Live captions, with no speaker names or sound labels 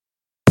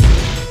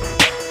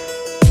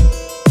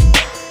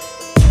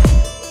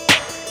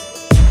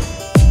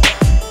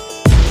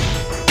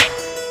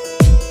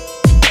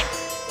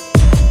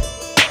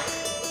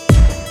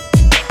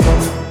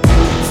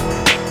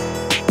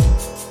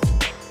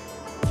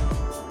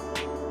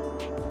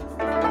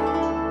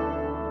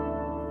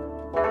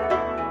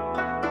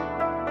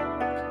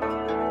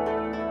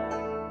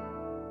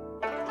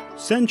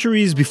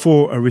Centuries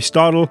before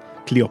Aristotle,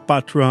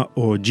 Cleopatra,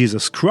 or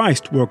Jesus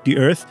Christ walked the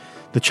earth,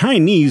 the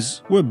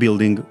Chinese were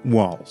building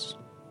walls.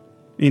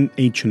 In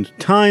ancient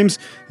times,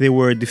 they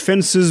were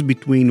defenses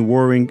between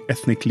warring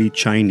ethnically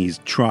Chinese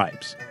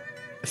tribes.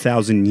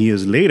 1,000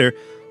 years later,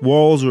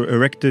 walls were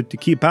erected to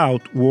keep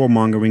out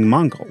warmongering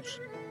Mongols.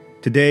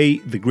 Today,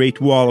 the Great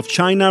Wall of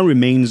China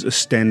remains a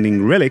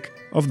standing relic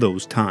of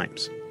those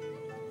times.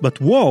 But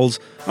walls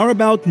are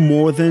about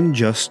more than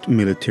just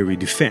military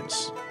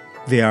defense.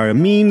 They are a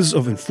means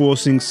of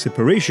enforcing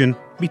separation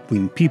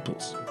between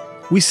peoples.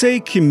 We say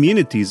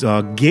communities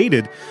are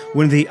gated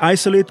when they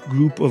isolate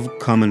groups of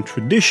common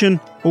tradition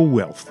or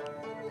wealth.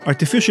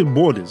 Artificial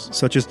borders,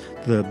 such as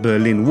the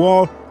Berlin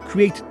Wall,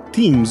 create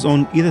teams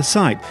on either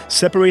side,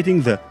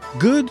 separating the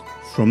good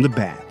from the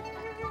bad.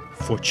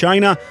 For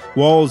China,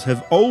 walls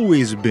have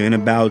always been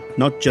about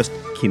not just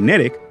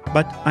kinetic,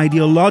 but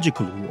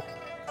ideological war.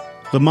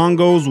 The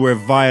Mongols were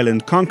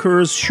violent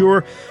conquerors,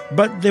 sure,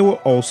 but they were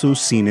also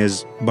seen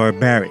as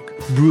barbaric,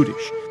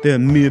 brutish. Their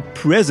mere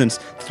presence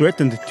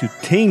threatened to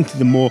taint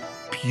the more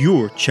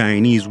pure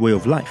Chinese way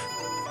of life.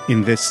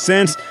 In this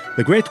sense,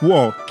 the Great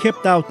Wall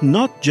kept out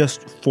not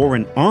just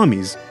foreign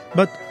armies,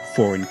 but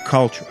foreign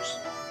cultures.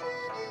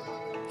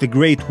 The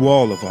Great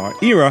Wall of our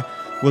era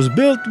was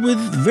built with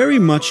very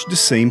much the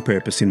same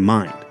purpose in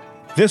mind.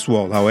 This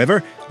wall,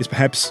 however, is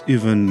perhaps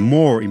even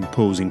more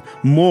imposing,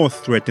 more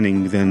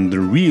threatening than the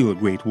real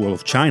Great Wall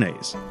of China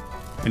is.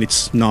 And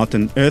it's not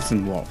an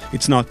earthen wall,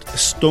 it's not a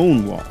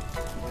stone wall,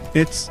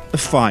 it's a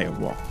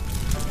firewall.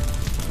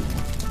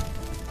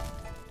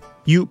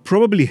 You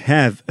probably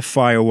have a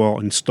firewall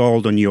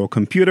installed on your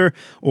computer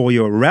or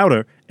your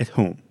router at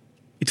home.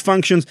 It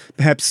functions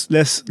perhaps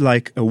less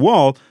like a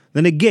wall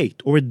than a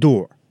gate or a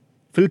door,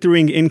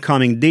 filtering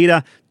incoming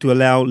data to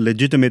allow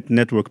legitimate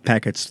network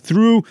packets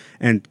through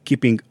and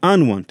keeping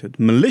unwanted,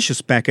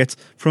 malicious packets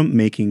from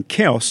making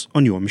chaos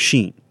on your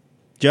machine.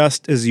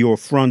 Just as your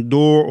front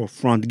door or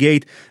front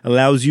gate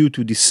allows you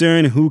to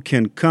discern who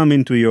can come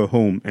into your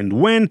home and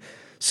when,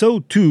 so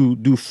too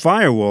do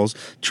firewalls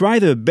try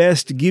their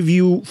best to give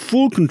you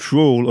full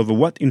control over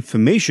what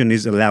information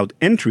is allowed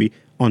entry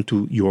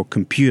onto your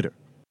computer.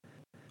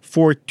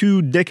 For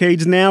 2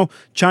 decades now,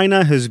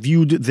 China has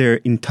viewed their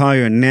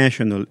entire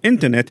national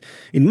internet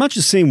in much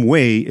the same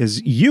way as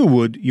you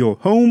would your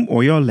home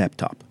or your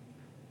laptop.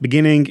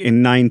 Beginning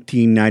in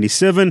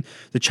 1997,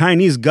 the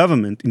Chinese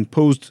government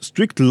imposed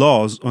strict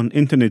laws on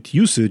internet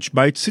usage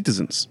by its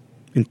citizens.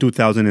 In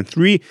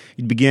 2003,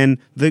 it began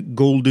the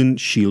Golden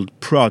Shield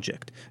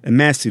Project, a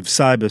massive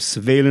cyber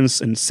surveillance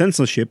and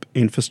censorship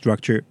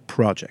infrastructure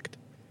project.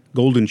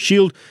 Golden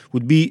Shield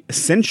would be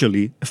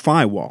essentially a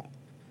firewall.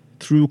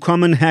 Through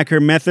common hacker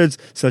methods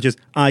such as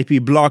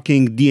IP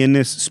blocking,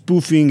 DNS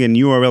spoofing, and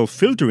URL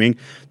filtering,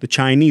 the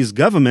Chinese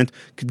government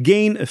could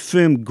gain a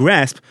firm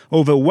grasp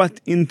over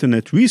what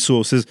internet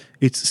resources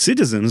its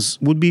citizens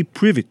would be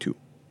privy to.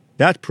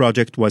 That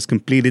project was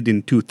completed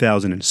in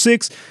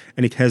 2006,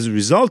 and it has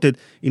resulted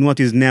in what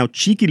is now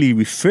cheekily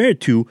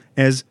referred to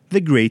as the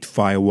Great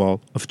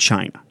Firewall of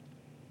China.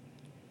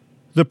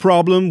 The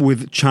problem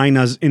with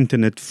China's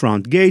internet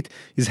front gate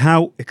is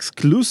how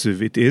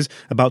exclusive it is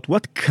about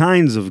what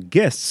kinds of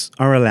guests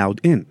are allowed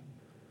in.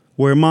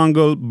 Where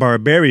Mongol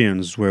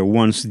barbarians were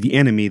once the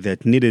enemy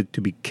that needed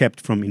to be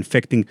kept from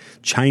infecting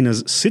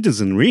China's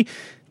citizenry,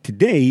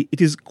 today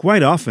it is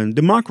quite often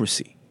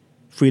democracy.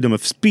 Freedom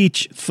of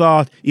speech,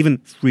 thought, even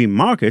free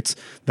markets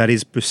that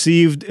is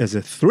perceived as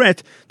a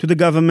threat to the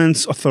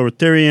government's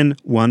authoritarian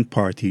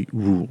one-party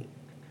rule.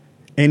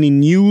 Any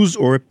news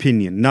or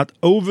opinion not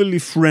overly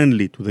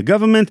friendly to the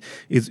government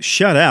is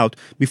shut out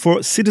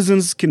before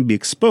citizens can be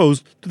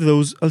exposed to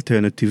those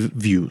alternative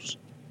views.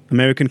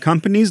 American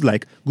companies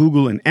like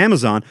Google and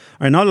Amazon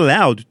are not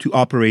allowed to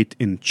operate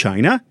in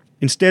China.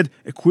 Instead,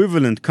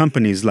 equivalent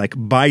companies like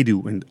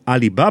Baidu and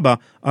Alibaba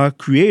are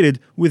created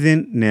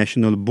within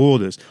national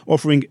borders,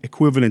 offering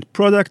equivalent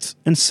products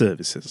and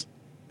services.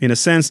 In a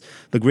sense,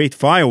 the Great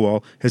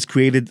Firewall has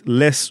created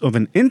less of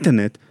an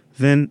internet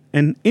than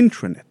an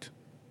intranet.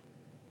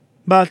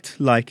 But,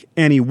 like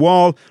any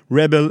wall,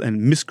 rebel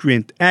and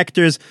miscreant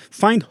actors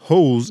find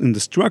holes in the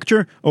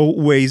structure or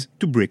ways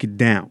to break it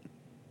down.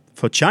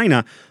 For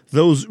China,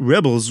 those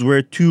rebels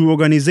were 2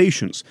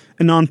 organizations,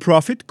 a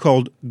non-profit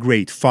called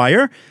Great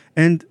Fire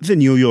and the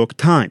New York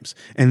Times,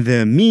 and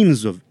their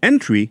means of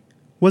entry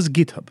was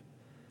Github.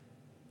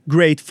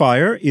 Great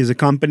Fire is a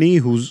company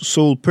whose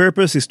sole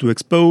purpose is to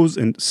expose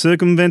and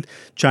circumvent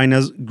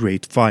China's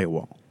Great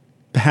Firewall.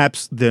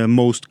 Perhaps the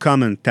most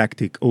common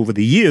tactic over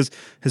the years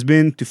has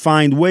been to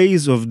find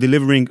ways of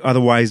delivering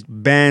otherwise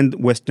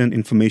banned Western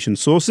information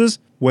sources,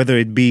 whether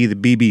it be the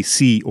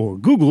BBC or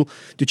Google,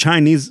 to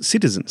Chinese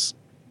citizens.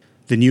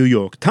 The New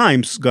York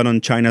Times got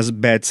on China's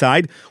bad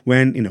side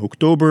when, in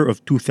October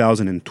of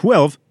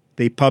 2012,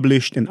 they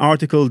published an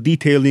article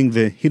detailing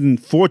the hidden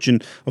fortune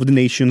of the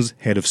nation's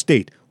head of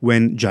state,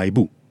 Wen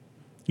Jiabo.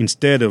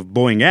 Instead of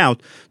bowing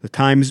out, the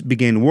Times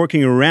began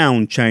working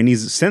around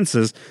Chinese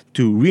censors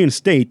to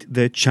reinstate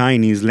the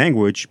Chinese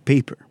language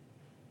paper.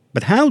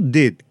 But how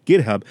did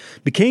GitHub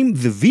become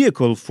the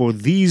vehicle for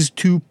these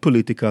two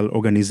political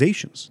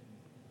organizations?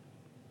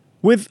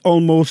 With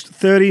almost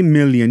 30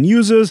 million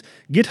users,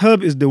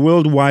 GitHub is the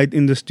worldwide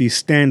industry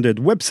standard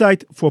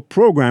website for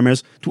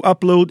programmers to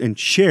upload and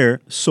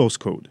share source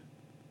code.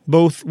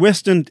 Both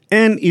Western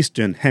and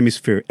Eastern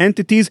Hemisphere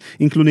entities,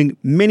 including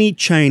many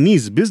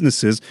Chinese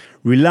businesses,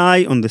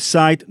 rely on the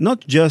site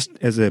not just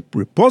as a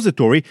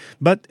repository,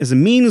 but as a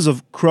means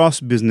of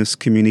cross-business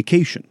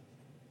communication.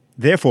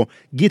 Therefore,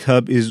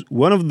 GitHub is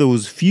one of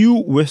those few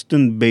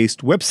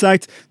Western-based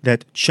websites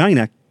that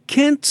China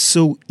can't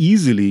so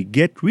easily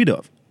get rid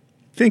of.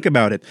 Think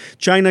about it.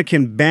 China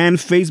can ban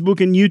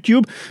Facebook and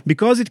YouTube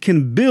because it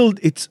can build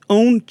its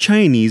own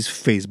Chinese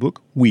Facebook,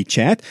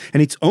 WeChat,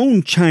 and its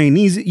own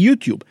Chinese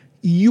YouTube,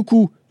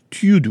 Youku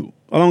Tudu,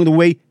 along the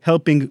way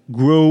helping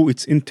grow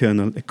its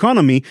internal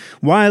economy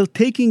while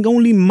taking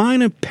only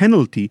minor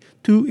penalty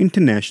to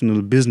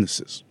international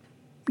businesses.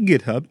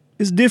 GitHub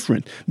is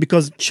different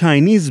because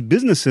Chinese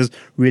businesses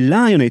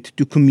rely on it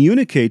to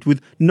communicate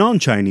with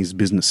non-Chinese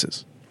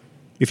businesses.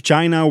 If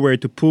China were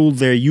to pull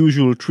their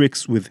usual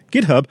tricks with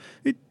GitHub,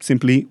 it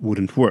simply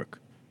wouldn't work.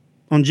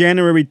 On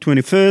January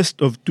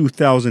 21st of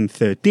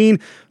 2013,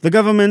 the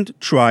government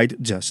tried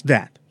just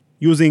that,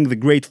 using the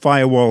Great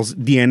Firewall's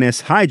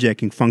DNS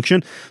hijacking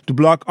function to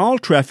block all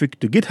traffic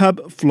to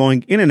GitHub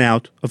flowing in and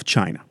out of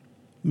China.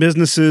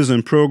 Businesses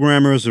and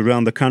programmers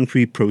around the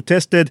country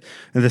protested,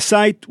 and the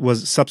site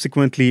was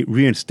subsequently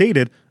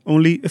reinstated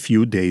only a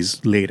few days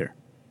later.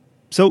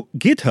 So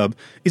GitHub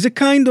is a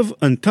kind of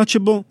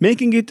untouchable,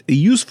 making it a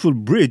useful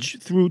bridge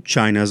through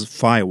China's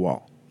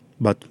firewall.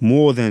 But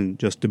more than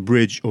just a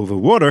bridge over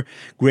water,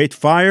 Great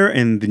Fire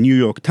and the New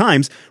York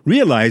Times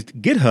realized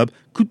GitHub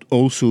could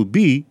also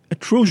be a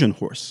Trojan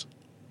horse.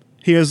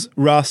 Here's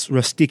Ross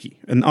Rusticki,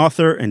 an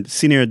author and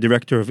senior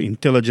director of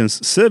intelligence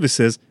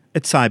services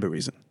at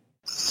Cybereason.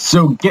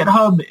 So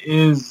GitHub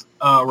is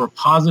a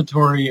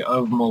repository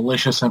of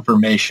malicious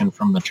information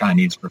from the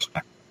Chinese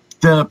perspective.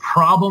 The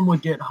problem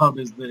with GitHub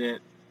is that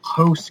it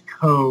hosts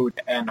code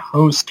and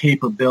hosts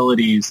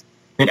capabilities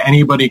that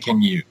anybody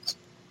can use.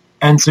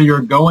 And so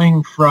you're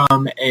going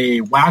from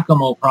a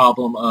whack-a-mole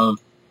problem of,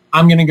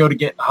 I'm going to go to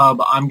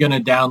GitHub, I'm going to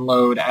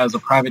download as a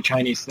private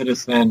Chinese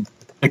citizen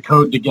the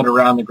code to get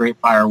around the Great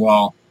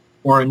Firewall,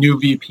 or a new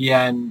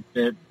VPN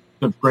that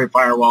the Great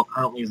Firewall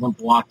currently isn't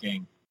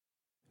blocking.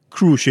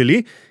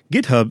 Crucially,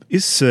 GitHub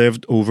is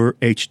served over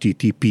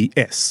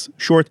HTTPS,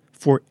 short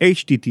for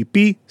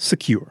HTTP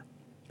Secure.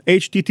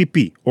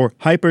 HTTP, or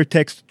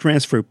Hypertext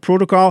Transfer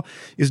Protocol,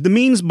 is the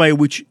means by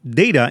which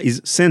data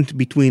is sent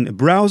between a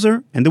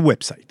browser and a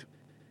website.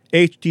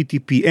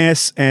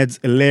 HTTPS adds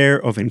a layer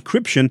of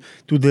encryption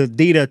to the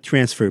data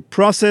transfer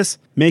process,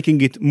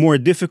 making it more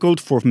difficult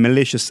for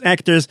malicious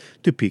actors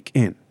to pick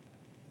in.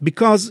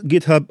 Because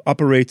GitHub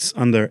operates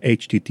under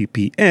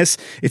HTTPS,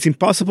 it's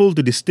impossible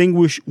to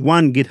distinguish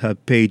one GitHub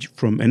page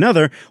from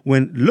another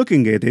when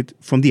looking at it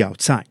from the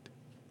outside.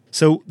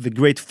 So the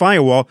Great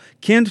Firewall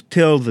can't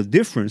tell the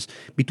difference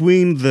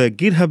between the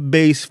GitHub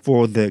base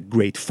for the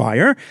Great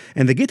Fire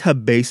and the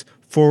GitHub base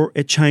for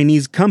a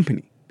Chinese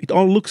company. It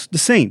all looks the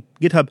same,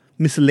 GitHub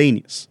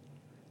miscellaneous.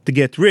 To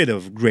get rid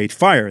of Great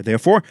Fire,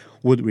 therefore,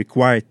 would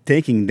require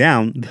taking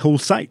down the whole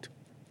site.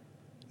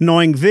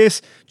 Knowing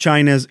this,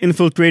 China's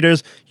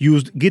infiltrators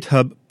used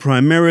GitHub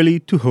primarily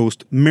to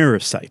host mirror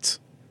sites,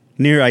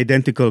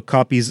 near-identical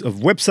copies of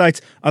websites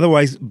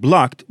otherwise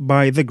blocked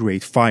by the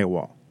Great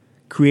Firewall.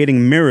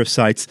 Creating mirror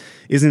sites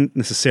isn't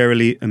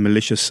necessarily a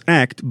malicious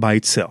act by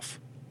itself.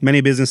 Many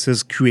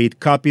businesses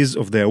create copies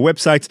of their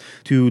websites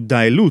to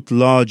dilute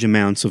large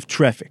amounts of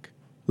traffic,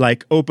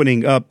 like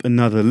opening up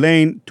another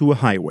lane to a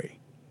highway.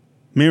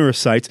 Mirror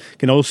sites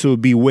can also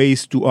be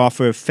ways to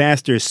offer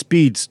faster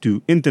speeds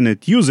to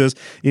internet users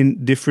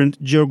in different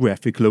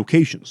geographic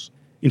locations.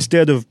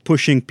 Instead of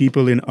pushing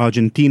people in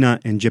Argentina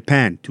and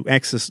Japan to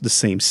access the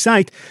same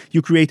site,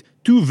 you create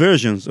two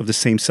versions of the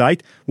same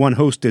site, one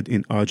hosted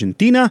in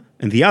Argentina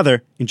and the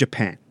other in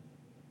Japan.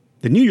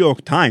 The New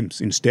York Times,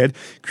 instead,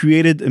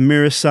 created a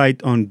mirror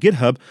site on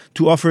GitHub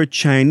to offer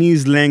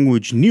Chinese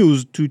language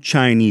news to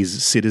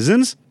Chinese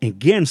citizens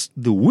against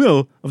the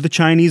will of the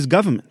Chinese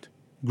government.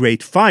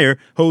 Great Fire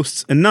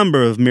hosts a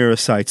number of mirror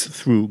sites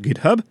through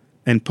GitHub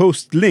and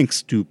posts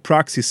links to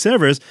proxy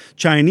servers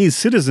Chinese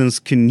citizens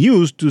can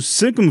use to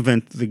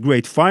circumvent the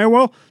Great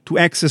Firewall to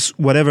access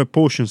whatever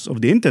portions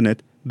of the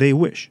internet they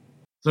wish.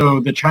 So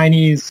the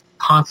Chinese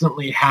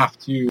constantly have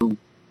to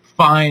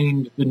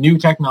find the new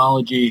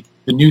technology,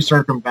 the new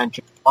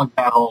circumvention, plug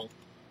that hole,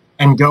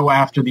 and go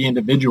after the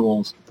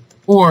individuals.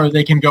 Or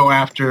they can go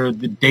after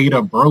the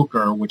data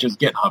broker, which is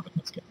GitHub in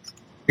this case.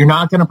 You're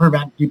not going to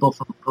prevent people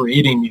from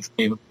creating these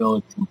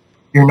capabilities.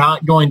 You're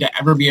not going to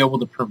ever be able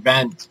to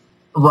prevent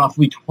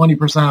roughly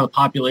 20% of the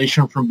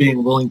population from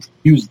being willing to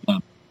use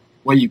them.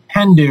 What you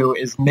can do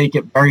is make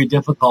it very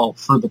difficult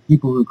for the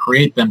people who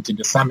create them to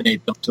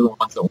disseminate them to the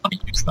ones that want to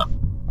use them.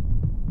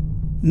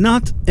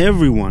 Not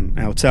everyone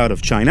outside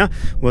of China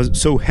was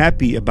so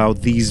happy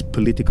about these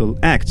political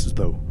acts,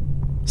 though.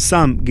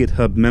 Some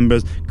GitHub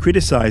members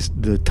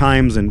criticized the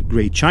Times and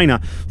Great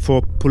China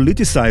for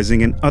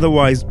politicizing an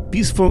otherwise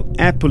peaceful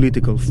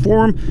apolitical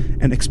forum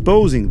and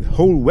exposing the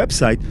whole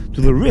website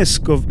to the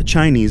risk of a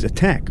Chinese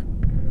attack.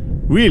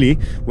 Really,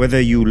 whether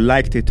you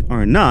liked it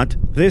or not,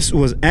 this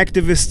was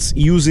activists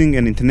using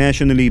an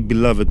internationally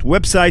beloved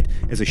website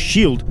as a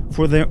shield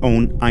for their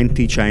own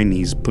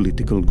anti-Chinese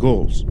political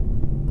goals.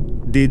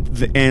 Did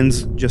the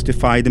ends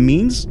justify the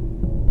means?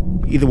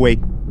 Either way,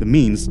 the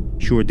means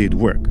sure did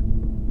work.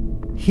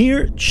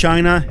 Here,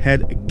 China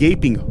had a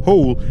gaping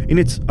hole in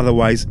its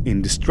otherwise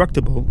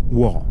indestructible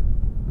wall.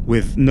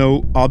 With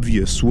no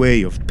obvious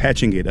way of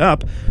patching it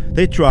up,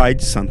 they tried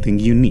something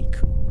unique.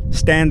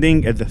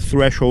 Standing at the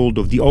threshold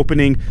of the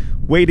opening,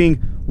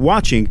 waiting,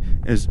 watching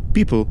as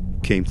people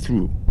came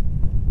through.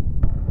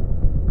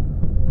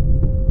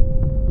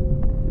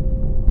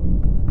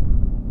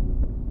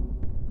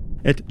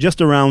 At just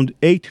around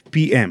 8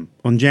 p.m.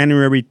 on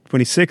January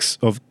 26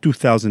 of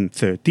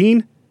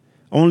 2013,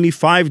 only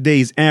 5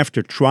 days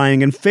after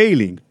trying and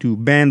failing to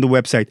ban the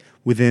website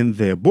within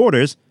their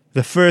borders,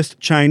 the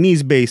first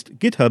Chinese-based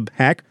GitHub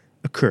hack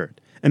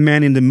occurred, a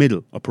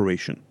man-in-the-middle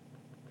operation.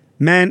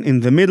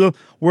 Man-in-the-middle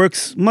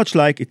works much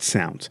like it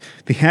sounds.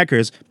 The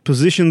hackers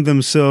position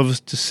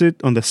themselves to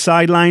sit on the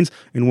sidelines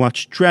and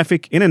watch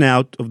traffic in and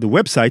out of the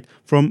website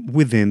from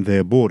within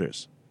their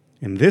borders.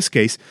 In this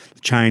case,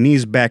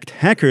 Chinese-backed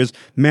hackers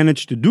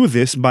managed to do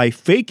this by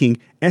faking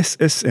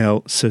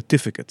SSL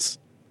certificates.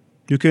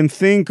 You can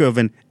think of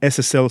an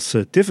SSL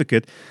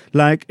certificate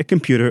like a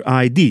computer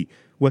ID,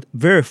 what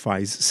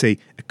verifies, say,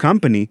 a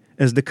company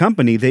as the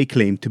company they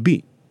claim to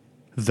be.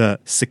 The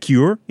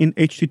secure in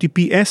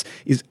HTTPS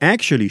is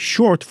actually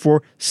short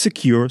for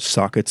Secure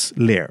Sockets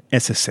Layer,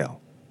 SSL.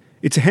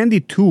 It's a handy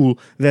tool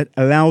that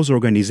allows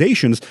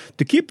organizations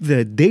to keep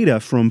their data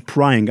from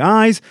prying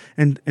eyes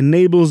and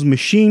enables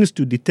machines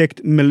to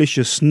detect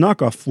malicious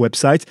knockoff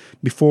websites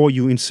before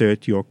you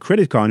insert your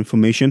credit card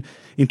information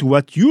into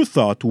what you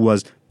thought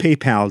was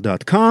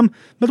PayPal.com,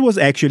 but was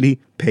actually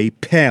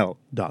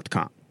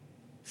PayPal.com.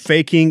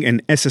 Faking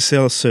an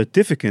SSL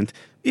certificate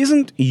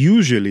isn't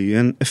usually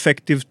an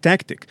effective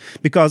tactic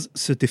because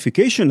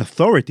certification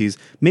authorities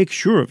make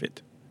sure of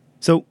it.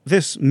 So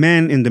this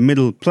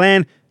man-in-the-middle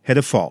plan had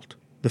a fault.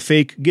 The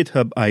fake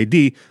GitHub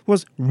ID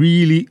was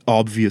really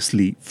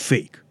obviously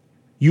fake.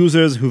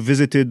 Users who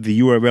visited the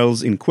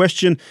URLs in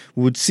question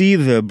would see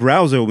the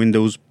browser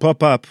windows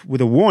pop up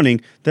with a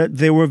warning that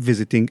they were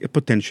visiting a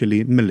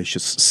potentially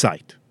malicious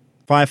site.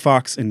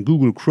 Firefox and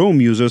Google Chrome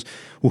users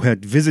who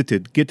had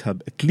visited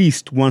GitHub at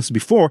least once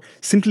before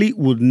simply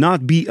would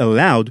not be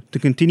allowed to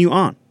continue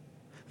on.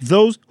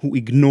 Those who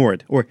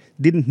ignored or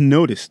didn't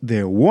notice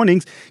their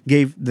warnings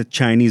gave the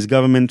Chinese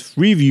government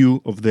free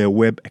view of their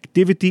web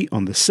activity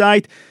on the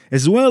site,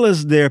 as well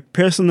as their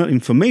personal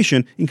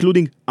information,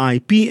 including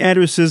IP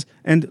addresses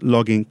and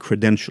login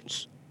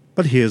credentials.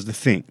 But here's the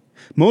thing.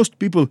 Most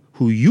people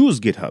who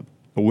use GitHub,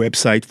 a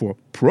website for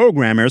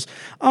programmers,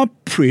 are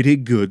pretty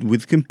good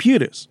with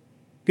computers.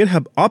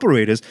 GitHub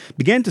operators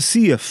began to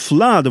see a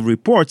flood of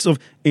reports of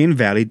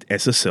invalid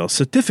SSL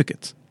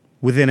certificates.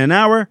 Within an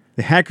hour,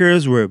 the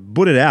hackers were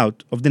booted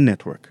out of the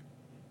network.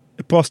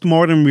 A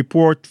postmortem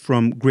report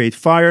from Great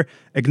Fire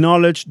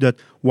acknowledged that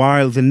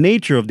while the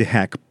nature of the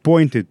hack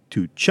pointed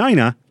to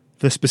China,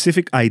 the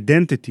specific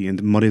identity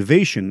and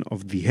motivation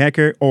of the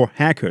hacker or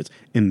hackers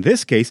in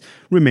this case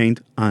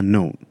remained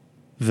unknown.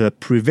 The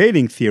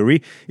prevailing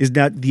theory is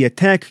that the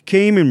attack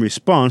came in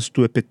response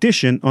to a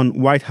petition on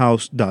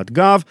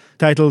whitehouse.gov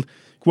titled,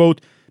 quote,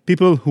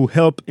 "People who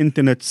help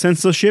internet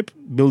censorship,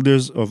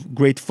 builders of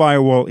Great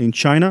Firewall in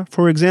China,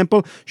 for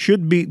example,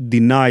 should be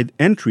denied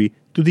entry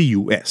to the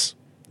US."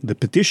 The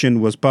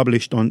petition was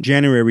published on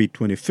January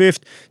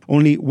 25th,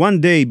 only one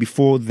day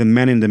before the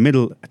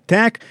man-in-the-middle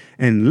attack,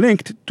 and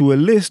linked to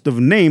a list of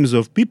names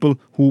of people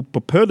who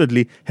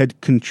purportedly had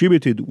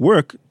contributed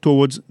work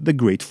towards the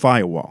Great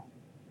Firewall.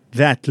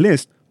 That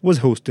list was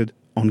hosted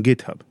on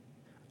GitHub.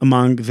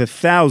 Among the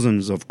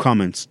thousands of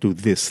comments to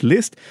this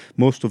list,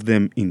 most of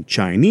them in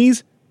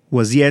Chinese,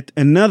 was yet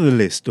another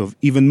list of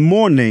even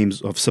more names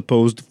of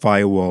supposed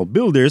firewall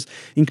builders,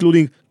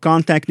 including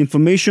contact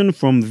information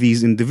from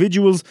these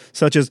individuals,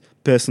 such as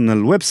personal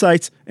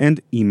websites and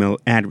email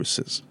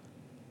addresses.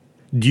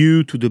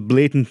 Due to the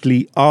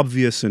blatantly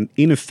obvious and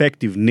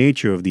ineffective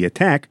nature of the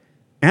attack,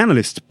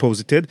 analysts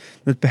posited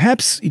that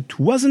perhaps it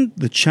wasn't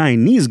the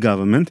Chinese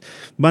government,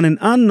 but an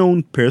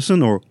unknown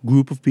person or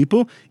group of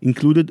people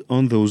included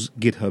on those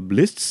GitHub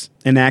lists,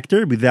 an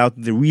actor without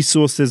the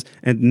resources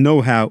and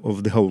know-how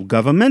of the whole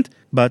government,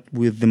 but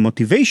with the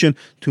motivation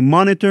to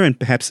monitor and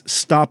perhaps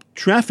stop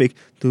traffic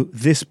to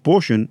this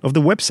portion of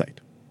the website.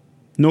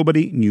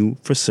 Nobody knew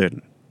for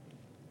certain.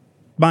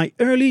 By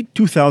early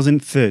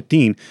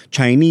 2013,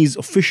 Chinese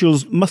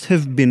officials must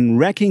have been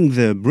racking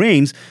their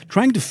brains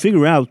trying to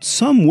figure out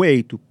some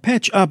way to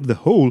patch up the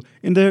hole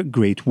in their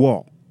Great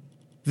Wall.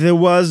 There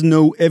was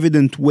no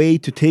evident way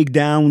to take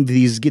down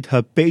these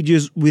GitHub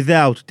pages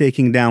without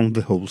taking down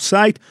the whole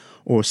site,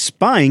 or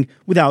spying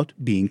without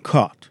being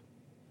caught.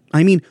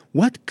 I mean,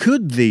 what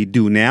could they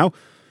do now?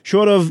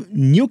 short of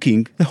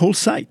nuking the whole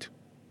site.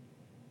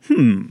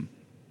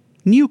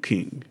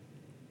 Nuking.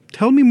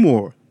 Tell me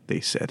more, they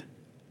said.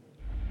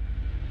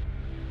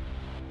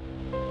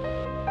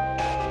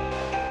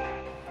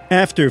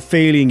 After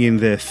failing in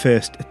their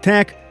first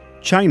attack,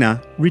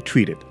 China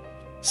retreated.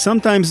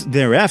 Sometimes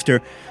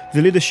thereafter,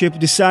 the leadership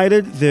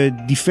decided the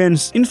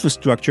defense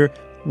infrastructure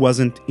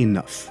wasn't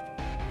enough.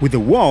 With a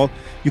wall,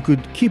 you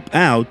could keep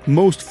out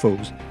most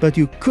foes, but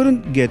you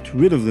couldn't get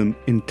rid of them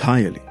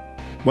entirely.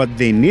 What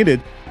they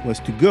needed was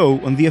to go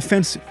on the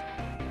offensive.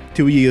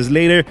 2 years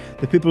later,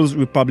 the People's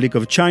Republic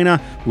of China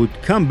would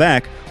come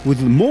back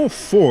with more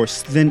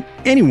force than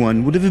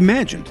anyone would have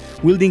imagined,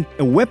 wielding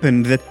a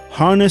weapon that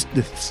harnessed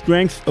the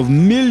strength of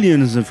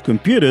millions of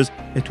computers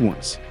at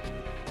once.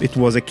 It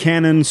was a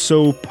cannon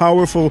so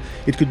powerful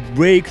it could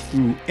break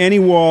through any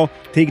wall,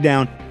 take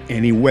down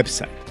any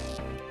website.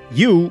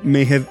 You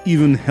may have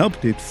even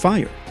helped it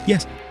fire.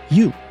 Yes,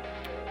 you.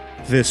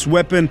 This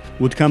weapon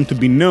would come to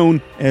be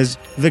known as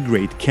the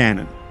Great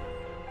Cannon.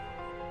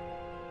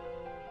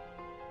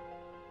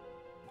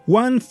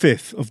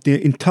 1/5 of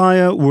the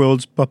entire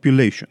world's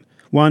population,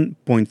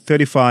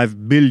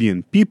 1.35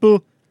 billion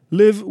people,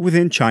 live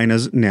within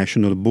China's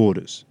national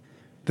borders.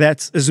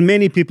 That's as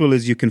many people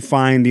as you can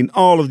find in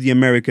all of the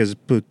Americas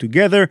put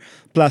together,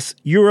 plus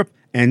Europe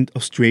and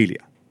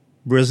Australia.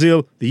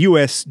 Brazil, the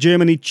US,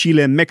 Germany,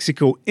 Chile,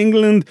 Mexico,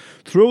 England,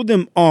 throw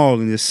them all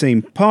in the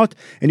same pot,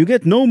 and you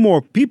get no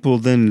more people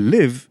than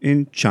live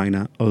in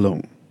China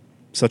alone.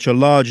 Such a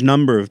large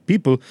number of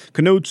people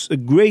connotes a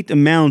great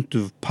amount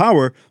of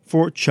power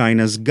for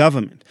China's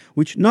government,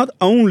 which not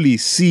only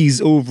sees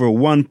over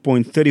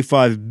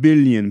 1.35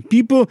 billion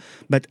people,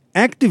 but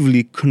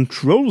actively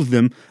controls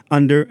them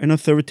under an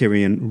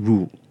authoritarian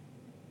rule.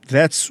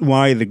 That's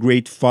why the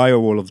Great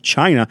Firewall of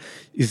China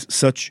is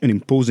such an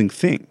imposing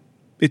thing.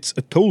 It's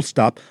a toll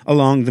stop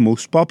along the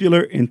most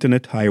popular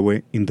internet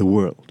highway in the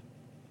world.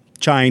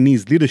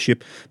 Chinese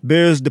leadership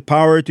bears the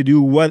power to do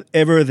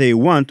whatever they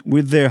want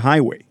with their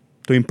highway,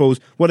 to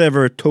impose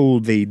whatever toll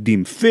they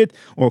deem fit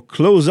or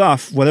close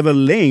off whatever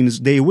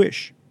lanes they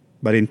wish.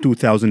 But in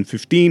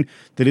 2015,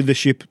 the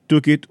leadership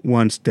took it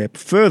one step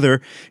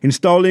further,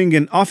 installing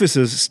an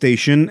officer's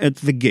station at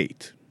the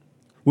gate.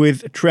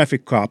 With a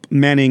traffic cop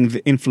manning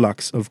the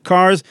influx of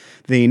cars,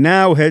 they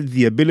now had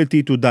the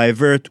ability to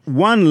divert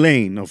one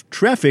lane of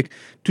traffic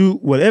to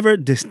whatever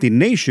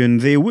destination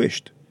they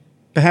wished.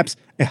 Perhaps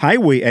a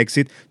highway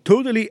exit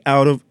totally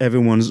out of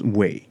everyone's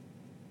way.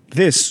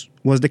 This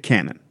was the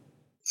cannon.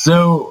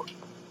 So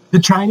the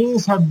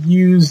Chinese have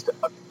used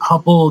a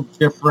couple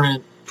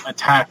different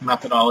attack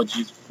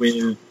methodologies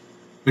with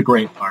the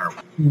Great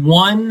Firewall.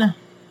 One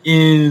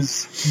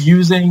is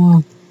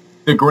using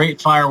the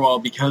Great Firewall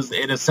because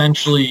it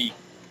essentially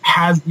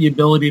has the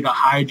ability to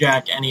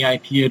hijack any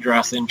IP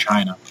address in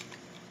China.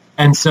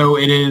 And so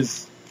it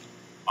is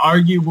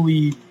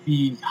arguably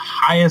the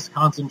highest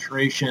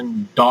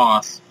concentration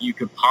DOS you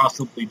could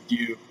possibly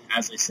do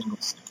as a single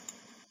step.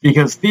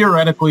 Because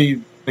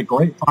theoretically, the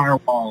Great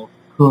Firewall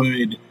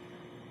could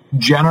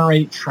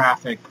generate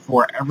traffic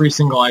for every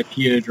single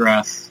IP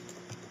address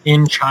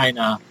in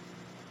China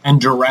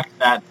and direct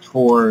that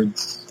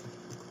towards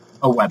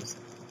a website.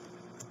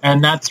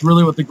 And that's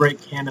really what the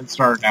Great Cannon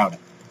started out at.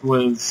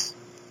 Was,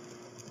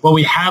 well,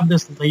 we have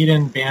this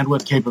latent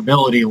bandwidth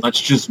capability,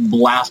 let's just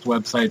blast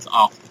websites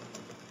off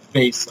the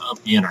face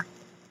of the internet.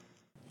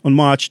 On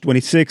March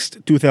 26,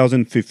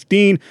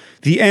 2015,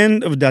 the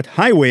end of that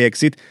highway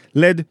exit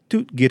led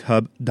to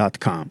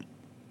GitHub.com.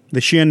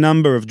 The sheer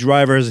number of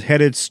drivers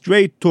headed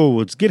straight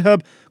towards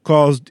GitHub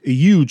caused a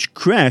huge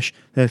crash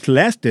that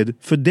lasted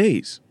for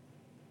days.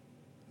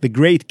 The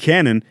Great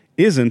Cannon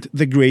isn't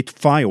the Great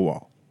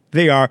Firewall.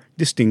 They are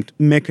distinct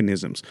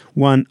mechanisms,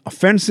 one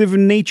offensive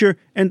in nature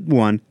and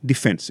one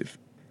defensive.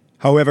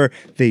 However,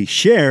 they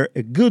share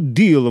a good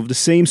deal of the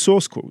same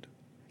source code.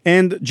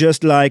 And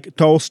just like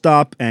Toll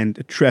Stop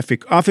and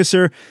Traffic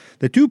Officer,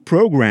 the two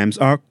programs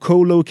are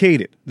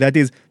co-located. That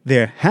is,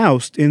 they're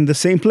housed in the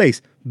same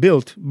place,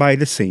 built by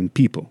the same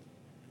people.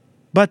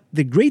 But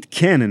the Great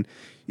Cannon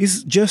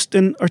is just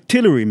an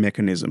artillery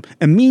mechanism,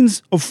 a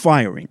means of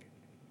firing.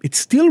 It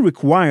still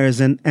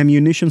requires an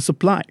ammunition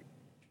supply.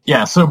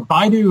 Yeah, so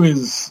Baidu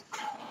is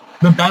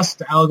the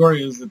best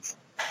allegory is it's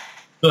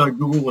the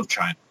Google of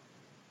China.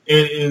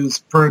 It is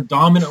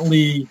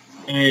predominantly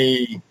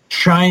a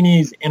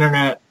Chinese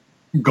internet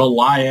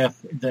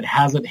Goliath that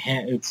has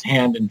its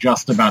hand in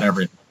just about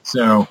everything.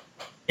 So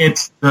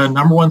it's the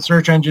number one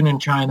search engine in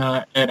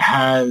China. It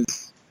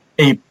has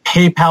a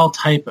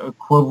PayPal-type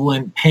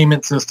equivalent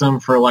payment system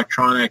for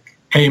electronic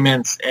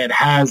payments. It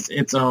has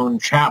its own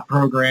chat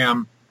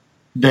program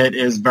that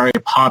is very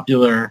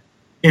popular.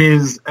 It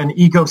is an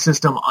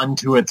ecosystem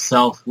unto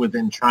itself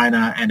within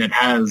China, and it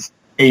has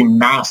a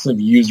massive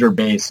user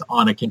base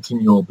on a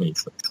continual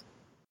basis.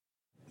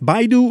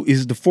 Baidu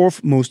is the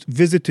fourth most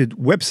visited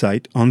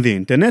website on the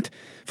internet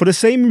for the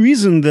same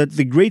reason that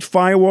the Great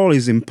Firewall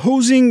is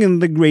imposing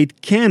and the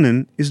Great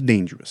Cannon is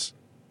dangerous.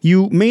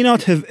 You may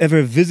not have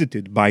ever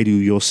visited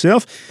Baidu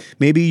yourself.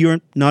 Maybe you're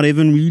not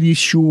even really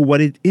sure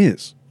what it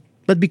is.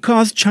 But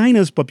because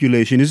China's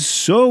population is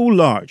so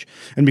large,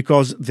 and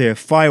because their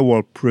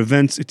firewall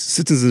prevents its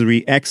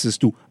citizenry access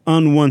to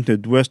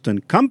unwanted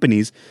Western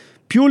companies,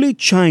 purely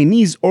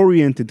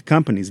Chinese-oriented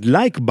companies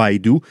like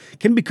Baidu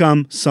can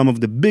become some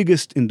of the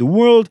biggest in the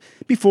world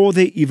before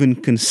they even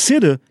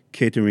consider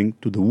catering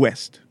to the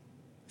West.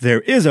 There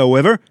is,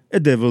 however,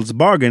 a devil's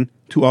bargain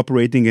to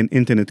operating an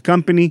internet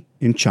company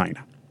in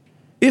China.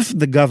 If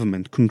the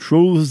government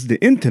controls the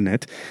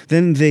internet,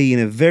 then they, in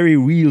a very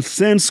real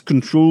sense,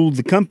 control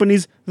the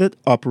companies that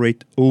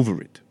operate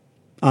over it.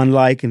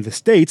 Unlike in the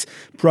States,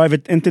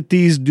 private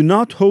entities do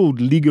not hold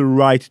legal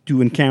right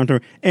to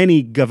encounter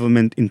any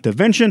government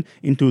intervention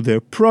into their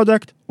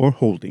product or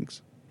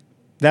holdings.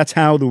 That's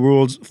how the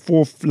world's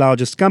fourth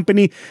largest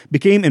company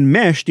became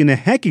enmeshed in a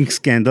hacking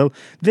scandal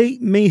they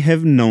may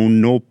have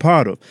known no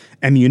part of,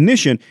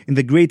 ammunition in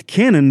the Great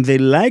Cannon they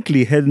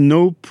likely had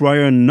no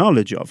prior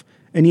knowledge of,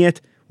 and yet,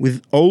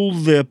 with all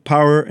their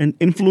power and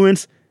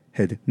influence,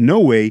 had no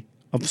way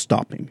of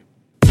stopping.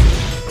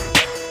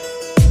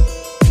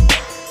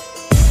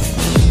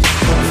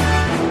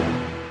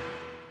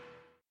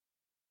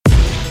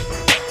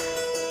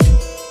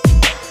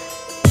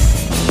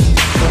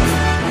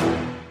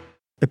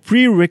 A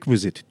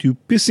prerequisite to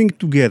piecing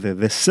together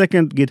the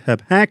second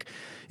GitHub hack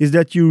is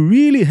that you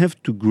really have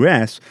to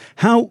grasp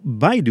how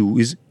Baidu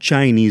is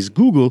Chinese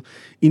Google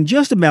in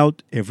just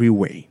about every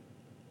way.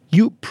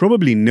 You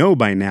probably know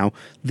by now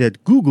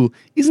that Google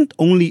isn't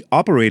only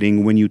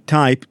operating when you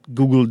type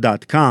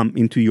google.com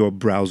into your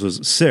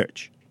browser's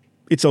search.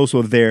 It's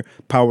also there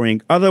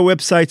powering other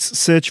websites'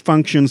 search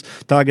functions,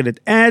 targeted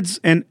ads,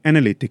 and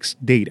analytics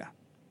data.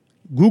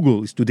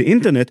 Google is to the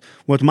internet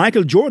what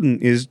Michael Jordan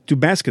is to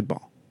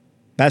basketball.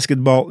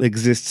 Basketball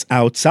exists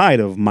outside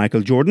of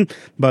Michael Jordan,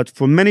 but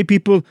for many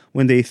people,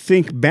 when they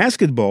think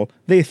basketball,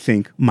 they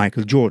think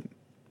Michael Jordan.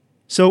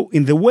 So,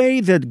 in the way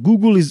that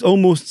Google is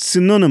almost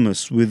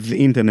synonymous with the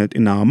internet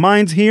in our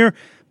minds here,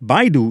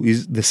 Baidu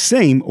is the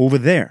same over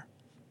there.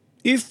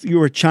 If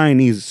you're a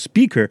Chinese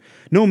speaker,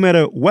 no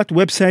matter what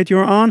website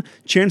you're on,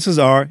 chances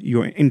are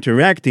you're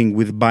interacting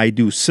with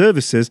Baidu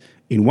services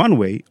in one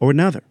way or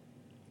another.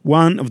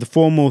 One of the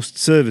foremost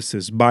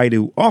services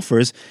Baidu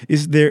offers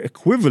is their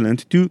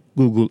equivalent to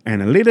Google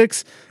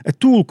Analytics, a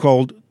tool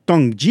called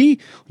Tongji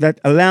that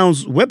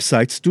allows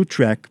websites to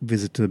track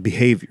visitor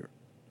behavior.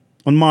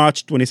 On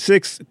March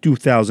 26,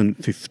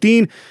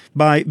 2015,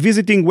 by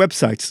visiting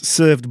websites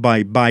served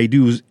by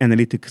Baidu's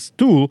analytics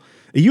tool,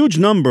 a huge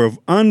number of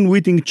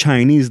unwitting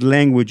Chinese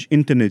language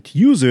internet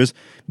users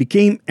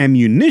became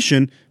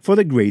ammunition for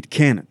the Great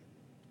Cannon.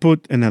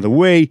 Put another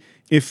way,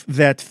 if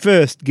that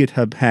first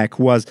GitHub hack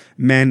was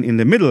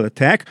man-in-the-middle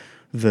attack,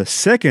 the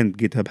second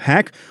GitHub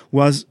hack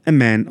was a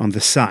man on the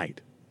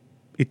side.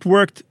 It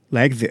worked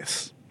like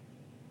this.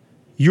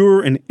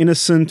 You're an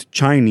innocent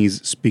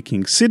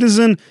Chinese-speaking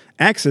citizen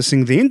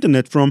accessing the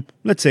internet from,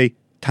 let's say,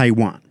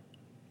 Taiwan.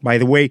 By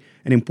the way,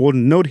 an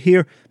important note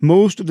here,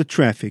 most of the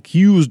traffic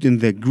used in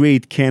the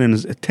Great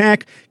Cannon's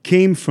attack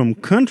came from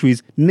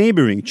countries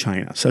neighboring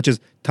China, such as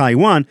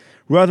Taiwan,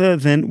 rather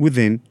than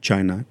within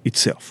China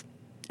itself.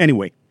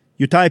 Anyway,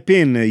 you type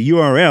in a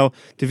URL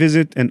to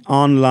visit an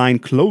online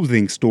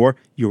clothing store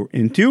you're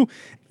into,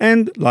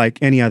 and like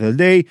any other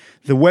day,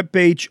 the web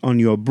page on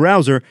your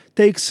browser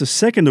takes a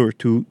second or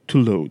two to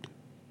load.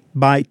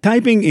 By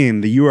typing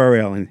in the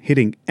URL and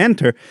hitting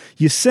enter,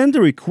 you send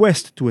a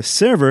request to a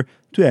server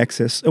to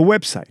access a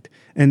website,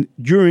 and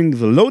during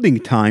the loading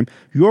time,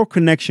 your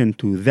connection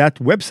to that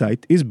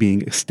website is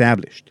being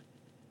established.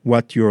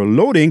 What you're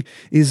loading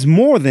is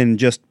more than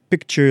just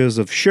pictures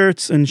of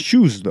shirts and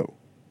shoes, though.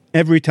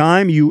 Every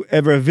time you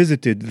ever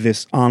visited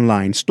this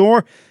online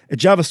store, a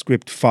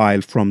JavaScript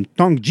file from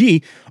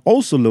Tongji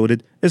also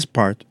loaded as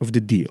part of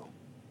the deal.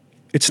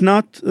 It's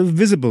not a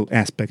visible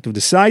aspect of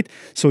the site,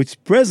 so its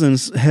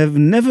presence have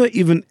never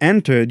even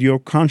entered your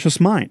conscious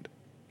mind.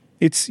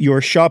 It's your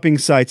shopping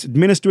site's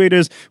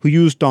administrators who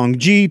use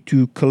Tongji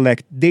to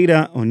collect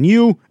data on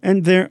you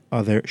and their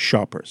other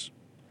shoppers.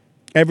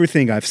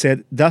 Everything I've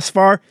said thus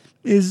far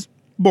is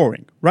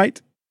boring, right?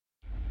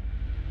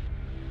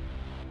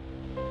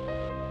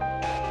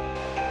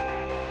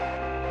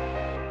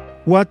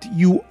 What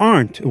you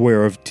aren't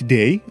aware of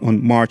today,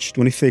 on March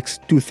 26,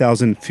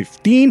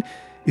 2015,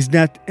 is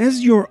that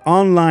as your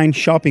online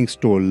shopping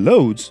store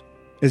loads,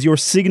 as your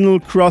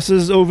signal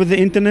crosses over the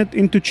internet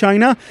into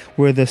China,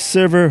 where the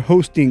server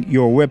hosting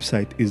your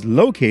website is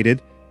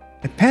located,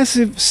 a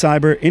passive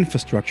cyber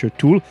infrastructure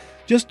tool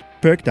just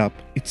perked up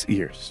its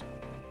ears.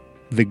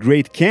 The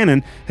Great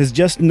Cannon has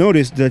just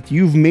noticed that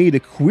you've made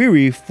a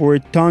query for a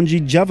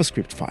Tongji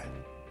JavaScript file.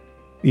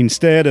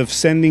 Instead of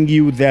sending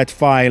you that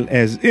file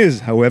as is,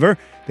 however,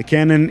 the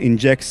Cannon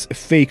injects a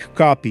fake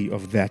copy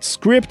of that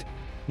script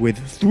with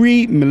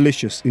 3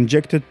 malicious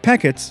injected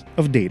packets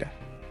of data.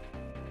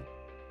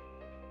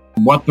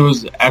 What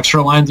those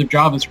extra lines of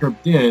JavaScript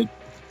did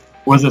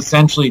was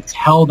essentially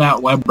tell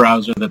that web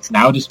browser that's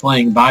now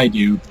displaying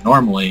Baidu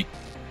normally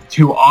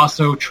to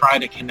also try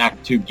to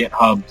connect to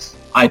GitHub's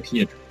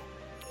IP address.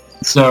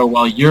 So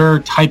while you're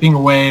typing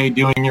away,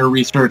 doing your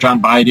research on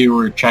Baidu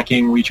or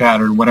checking WeChat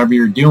or whatever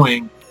you're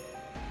doing,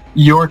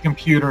 your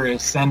computer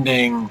is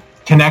sending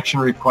connection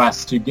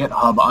requests to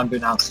GitHub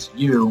unbeknownst to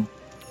you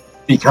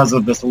because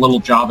of this little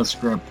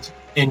JavaScript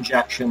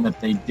injection that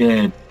they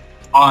did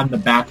on the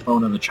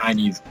backbone of the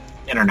Chinese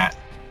internet.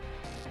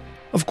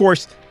 Of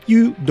course,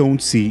 you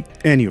don't see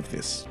any of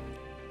this.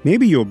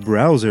 Maybe your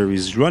browser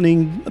is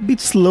running a bit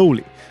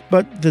slowly,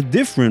 but the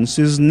difference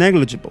is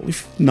negligible,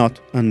 if not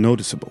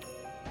unnoticeable.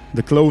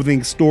 The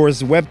clothing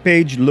store's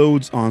webpage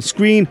loads on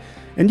screen,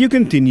 and you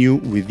continue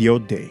with your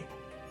day.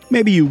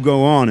 Maybe you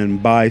go on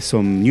and buy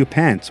some new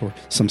pants or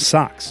some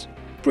socks.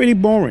 Pretty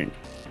boring.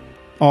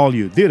 All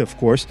you did, of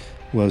course,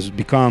 was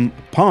become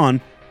a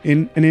pawn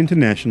in an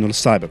international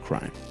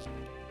cybercrime.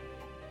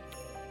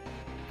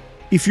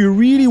 If you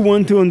really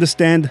want to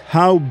understand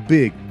how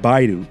big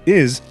Baidu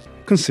is,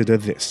 consider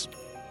this.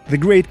 The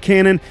Great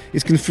Cannon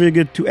is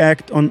configured to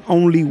act on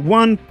only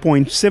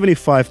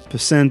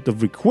 1.75%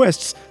 of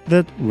requests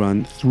that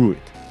run through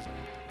it.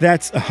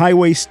 That's a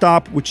highway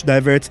stop which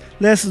diverts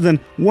less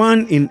than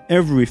 1 in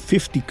every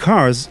 50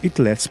 cars it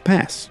lets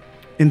pass.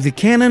 And the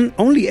cannon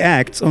only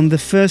acts on the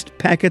first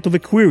packet of a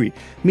query,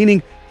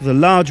 meaning the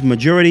large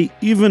majority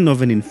even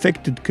of an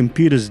infected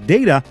computer's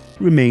data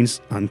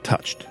remains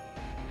untouched.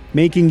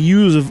 Making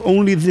use of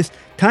only this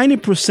tiny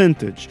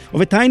percentage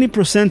of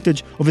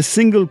a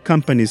single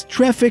company's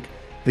traffic,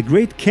 the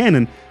Great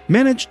Cannon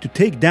managed to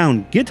take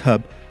down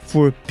GitHub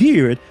for a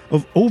period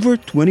of over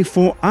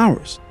 24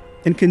 hours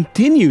and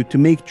continued to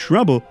make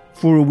trouble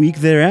for a week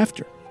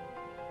thereafter.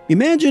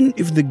 Imagine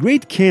if the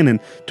Great Cannon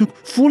took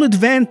full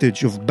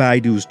advantage of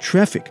Baidu's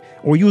traffic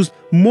or used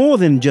more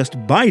than just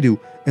Baidu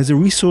as a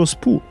resource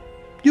pool.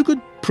 You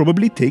could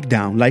probably take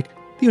down like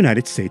the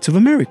United States of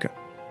America.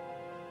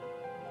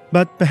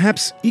 But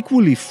perhaps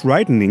equally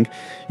frightening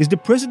is the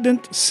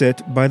precedent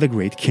set by the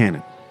Great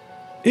Cannon.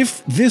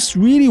 If this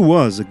really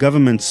was a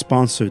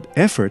government-sponsored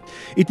effort,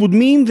 it would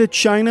mean that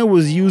China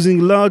was using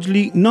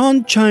largely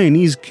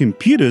non-Chinese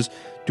computers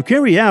to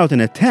carry out an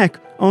attack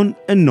on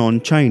a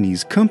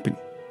non-Chinese company.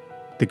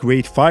 The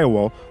Great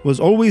Firewall was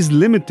always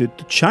limited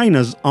to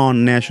China's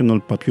own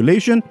national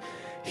population.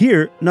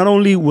 Here, not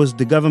only was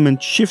the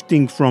government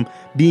shifting from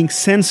being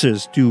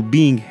censors to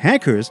being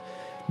hackers,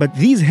 but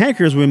these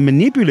hackers were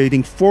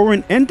manipulating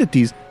foreign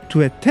entities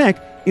to attack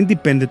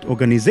independent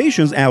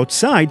organizations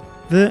outside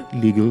the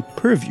legal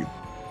purview.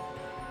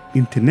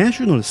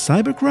 International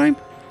cybercrime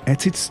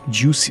at its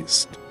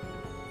juiciest.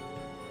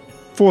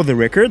 For the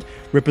record,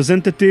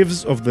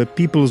 representatives of the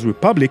People's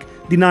Republic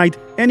denied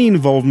any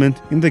involvement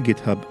in the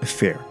GitHub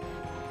affair.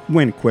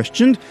 When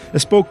questioned, a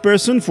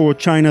spokesperson for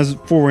China's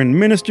foreign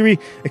ministry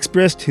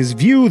expressed his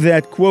view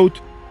that, quote,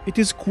 "It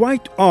is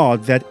quite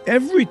odd that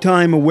every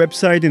time a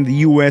website in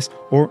the US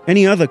or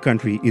any other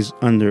country is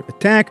under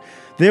attack,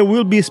 there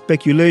will be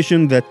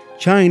speculation that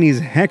Chinese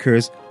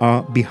hackers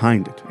are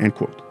behind it," end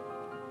quote.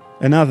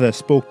 Another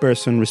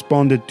spokesperson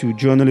responded to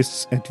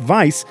journalists'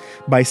 advice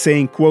by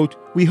saying, quote,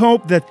 "We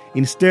hope that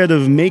instead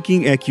of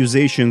making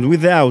accusations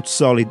without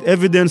solid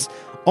evidence,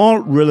 all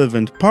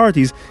relevant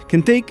parties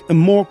can take a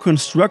more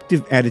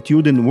constructive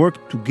attitude and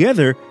work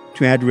together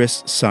to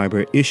address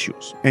cyber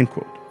issues," end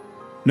quote.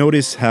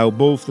 Notice how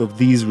both of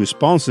these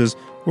responses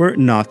were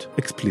not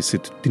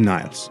explicit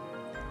denials.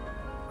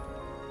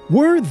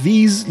 Were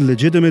these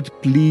legitimate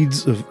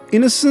pleas of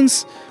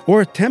innocence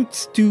or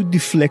attempts to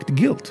deflect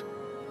guilt?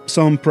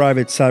 Some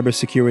private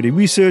cybersecurity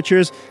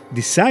researchers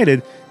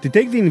decided to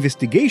take the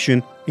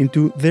investigation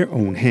into their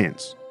own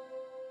hands.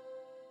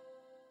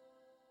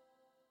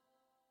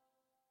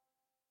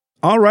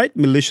 All right,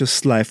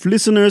 Malicious Life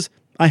listeners,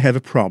 I have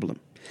a problem.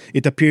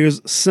 It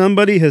appears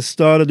somebody has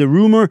started a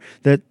rumor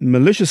that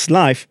Malicious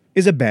Life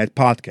is a bad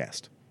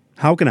podcast.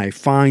 How can I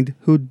find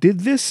who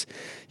did this?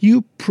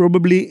 You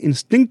probably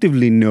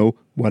instinctively know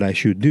what I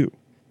should do.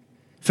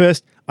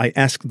 First, I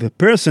ask the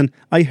person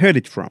I heard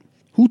it from.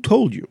 Who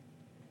told you?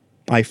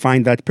 I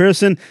find that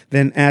person,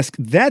 then ask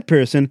that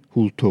person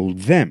who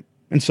told them,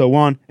 and so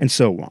on and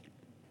so on.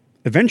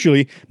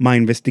 Eventually, my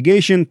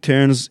investigation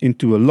turns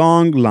into a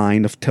long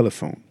line of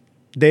telephone.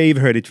 Dave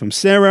heard it from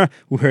Sarah,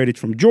 who heard it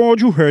from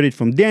George, who heard it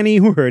from Danny,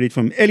 who heard it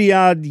from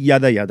Eliad,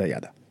 yada yada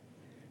yada.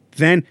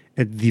 Then,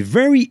 at the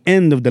very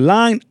end of the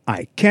line,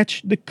 I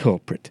catch the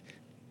culprit.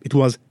 It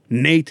was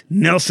Nate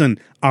Nelson,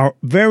 our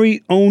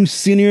very own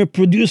senior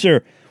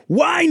producer.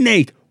 Why,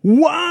 Nate?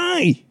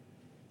 Why?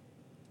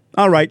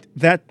 All right,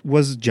 that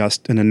was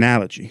just an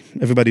analogy.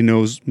 Everybody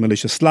knows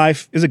Malicious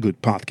Life is a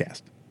good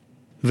podcast.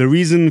 The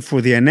reason for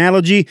the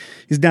analogy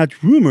is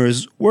that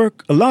rumors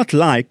work a lot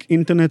like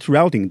internet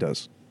routing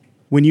does.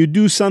 When you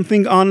do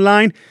something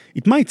online,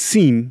 it might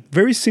seem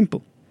very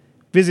simple.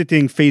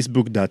 Visiting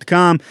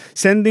Facebook.com,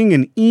 sending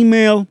an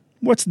email,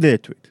 what's there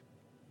to it?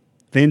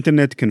 The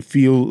internet can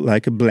feel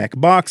like a black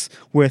box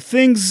where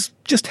things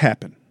just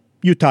happen.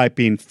 You type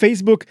in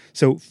Facebook,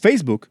 so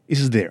Facebook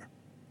is there.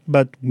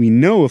 But we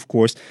know, of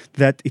course,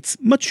 that it's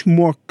much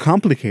more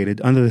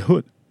complicated under the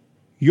hood.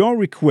 your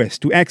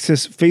request to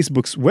access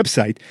Facebook's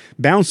website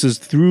bounces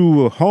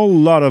through a whole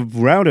lot of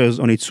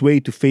routers on its way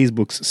to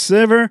Facebook's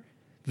server,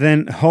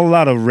 then a whole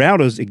lot of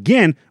routers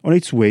again on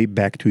its way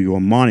back to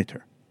your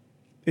monitor.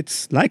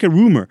 It's like a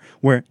rumor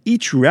where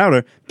each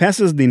router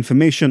passes the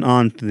information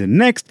on to the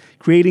next,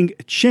 creating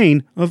a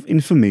chain of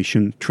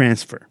information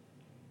transfer.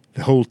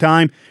 The whole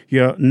time,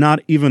 you're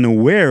not even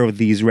aware of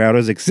these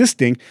routers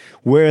existing,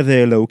 where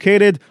they're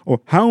located, or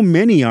how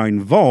many are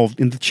involved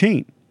in the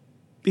chain.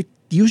 It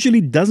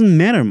usually doesn't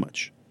matter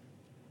much.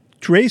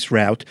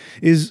 Traceroute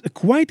is a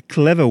quite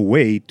clever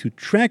way to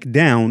track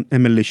down a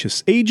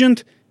malicious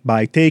agent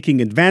by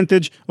taking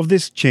advantage of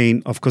this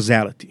chain of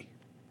causality.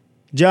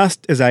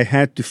 Just as I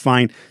had to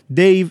find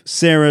Dave,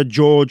 Sarah,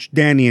 George,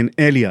 Danny, and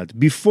Elliot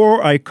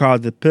before I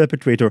caught the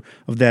perpetrator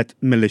of that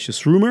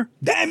malicious rumor,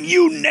 damn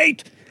you,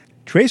 Nate!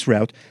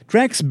 Traceroute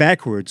tracks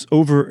backwards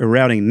over a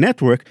routing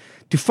network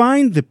to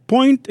find the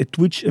point at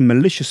which a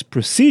malicious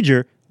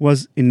procedure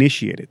was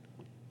initiated.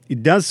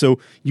 It does so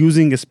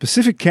using a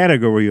specific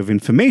category of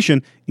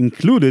information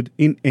included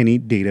in any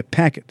data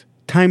packet,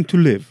 time to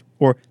live,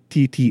 or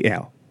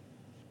TTL.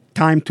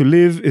 Time to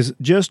live is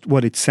just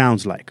what it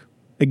sounds like,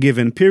 a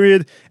given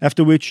period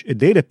after which a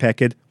data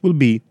packet will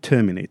be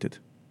terminated.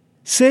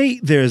 Say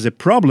there is a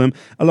problem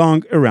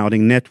along a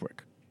routing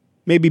network,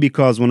 maybe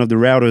because one of the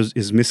routers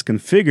is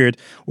misconfigured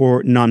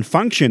or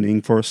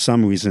non-functioning for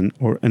some reason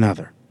or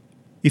another.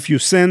 If you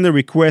send a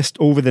request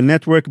over the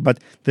network but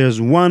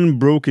there's one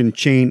broken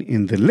chain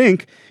in the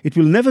link, it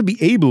will never be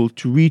able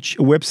to reach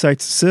a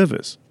website's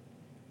servers.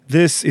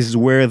 This is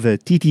where the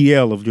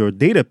TTL of your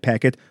data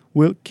packet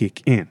will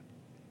kick in.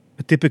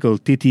 A typical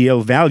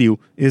TTL value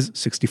is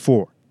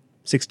 64.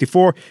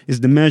 64 is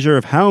the measure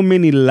of how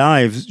many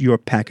lives your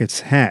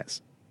packets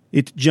has.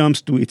 It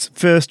jumps to its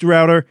first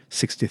router,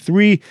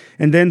 63,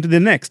 and then to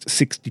the next,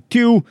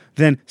 62,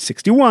 then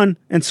 61,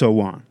 and so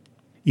on.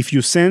 If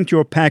you send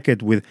your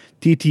packet with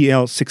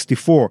TTL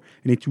 64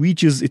 and it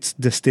reaches its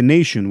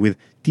destination with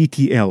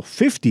TTL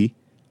 50,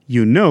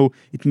 you know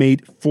it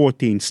made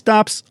 14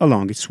 stops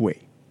along its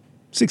way.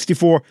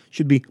 64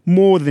 should be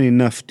more than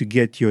enough to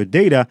get your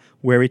data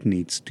where it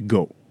needs to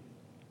go.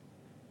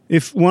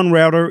 If one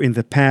router in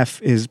the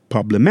path is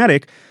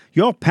problematic,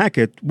 your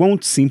packet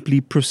won't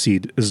simply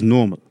proceed as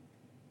normal.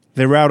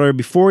 The router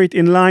before it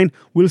in line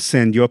will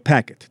send your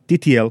packet,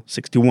 TTL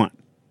 61.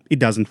 It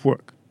doesn't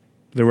work.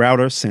 The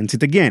router sends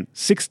it again,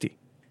 60.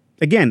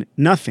 Again,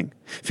 nothing.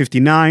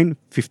 59,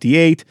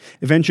 58.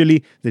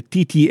 Eventually, the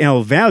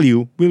TTL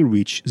value will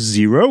reach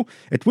 0,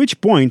 at which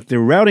point the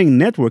routing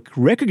network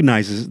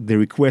recognizes the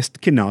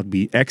request cannot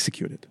be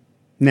executed.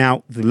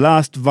 Now, the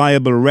last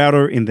viable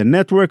router in the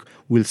network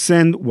will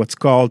send what's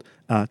called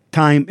a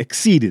time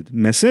exceeded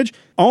message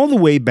all the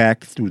way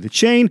back through the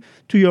chain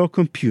to your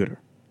computer.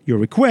 Your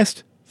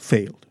request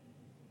failed.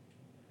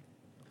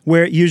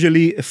 Where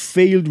usually a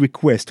failed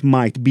request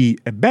might be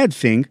a bad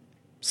thing,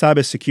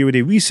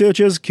 cybersecurity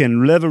researchers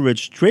can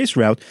leverage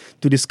Traceroute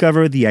to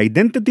discover the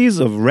identities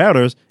of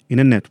routers in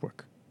a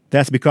network.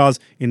 That's because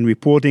in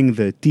reporting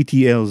the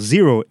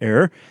TTL0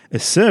 error, a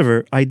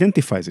server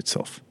identifies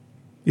itself.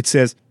 It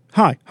says,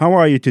 "Hi, how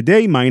are you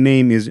today? My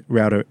name is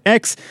Router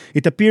X.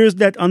 It appears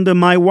that under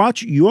my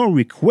watch, your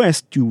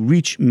request to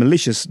reach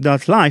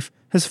malicious.life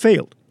has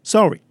failed.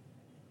 Sorry."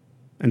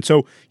 And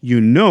so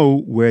you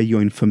know where your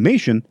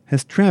information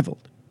has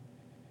traveled.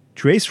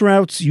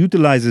 Traceroutes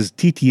utilizes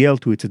TTL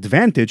to its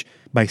advantage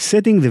by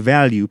setting the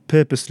value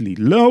purposely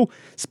low,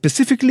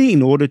 specifically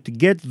in order to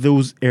get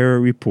those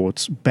error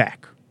reports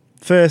back.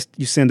 First,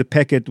 you send a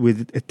packet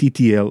with a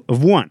TTL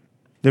of 1.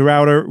 The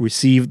router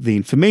received the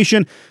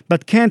information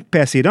but can't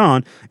pass it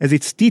on as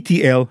its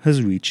TTL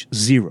has reached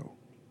 0.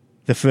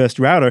 The first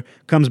router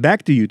comes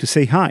back to you to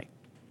say hi.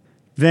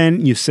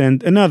 Then you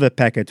send another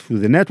packet through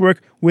the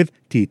network with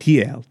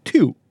TTL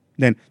 2.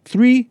 Then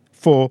 3,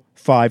 4,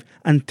 5,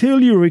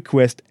 until your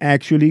request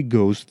actually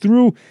goes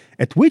through,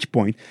 at which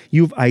point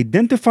you've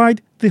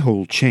identified the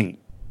whole chain.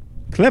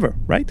 Clever,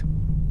 right?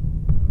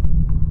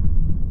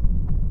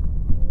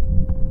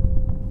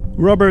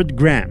 Robert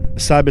Graham, a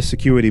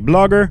cybersecurity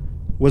blogger,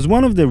 was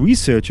one of the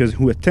researchers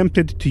who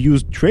attempted to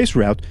use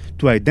Traceroute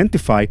to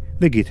identify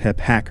the GitHub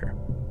hacker.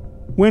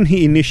 When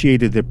he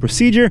initiated the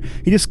procedure,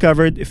 he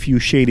discovered a few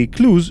shady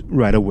clues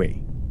right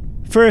away.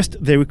 First,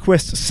 the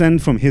requests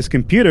sent from his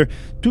computer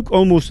took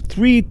almost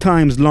 3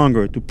 times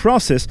longer to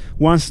process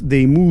once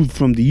they moved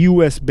from the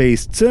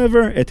US-based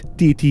server at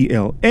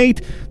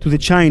TTL8 to the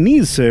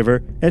Chinese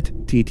server at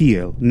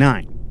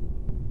TTL9.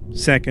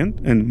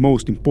 Second, and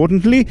most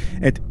importantly,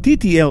 at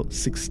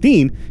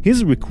TTL16,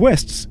 his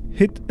requests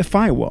hit a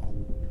firewall.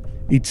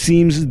 It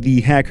seems the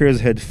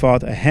hackers had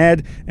thought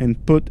ahead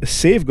and put a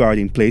safeguard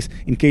in place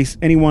in case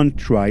anyone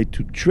tried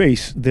to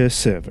trace their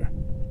server.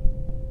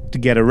 To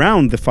get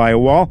around the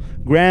firewall,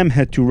 Graham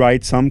had to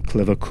write some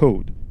clever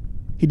code.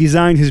 He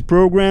designed his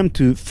program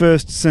to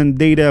first send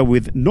data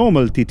with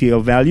normal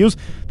TTL values,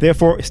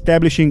 therefore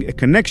establishing a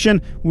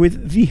connection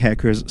with the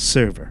hacker's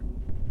server.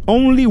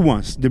 Only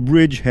once the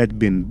bridge had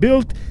been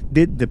built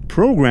did the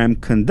program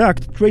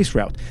conduct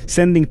traceroute,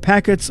 sending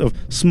packets of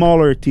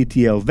smaller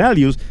TTL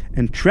values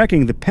and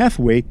tracking the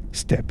pathway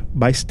step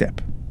by step.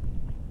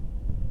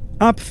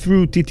 Up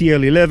through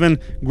TTL 11,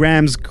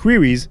 Graham's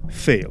queries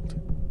failed.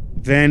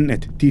 Then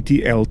at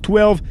TTL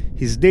 12,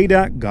 his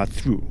data got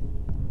through.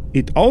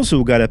 It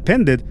also got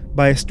appended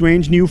by a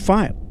strange new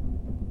file.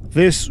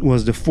 This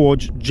was the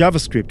forged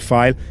JavaScript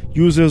file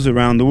users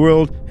around the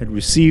world had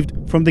received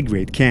from the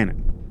Great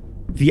Cannon.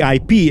 The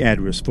IP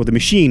address for the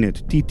machine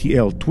at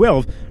TTL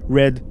 12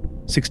 read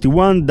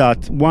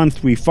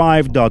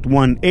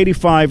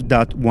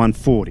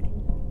 61.135.185.140.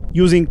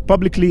 Using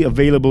publicly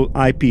available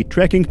IP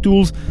tracking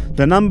tools,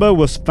 the number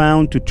was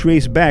found to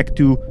trace back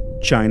to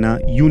China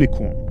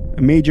Unicom,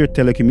 a major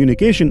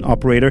telecommunication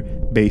operator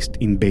based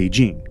in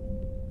Beijing.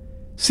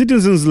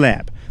 Citizens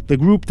Lab, the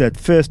group that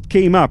first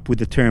came up with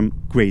the term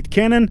Great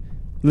Cannon,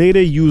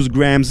 later used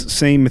Graham's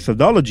same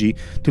methodology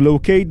to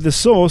locate the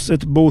source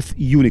at both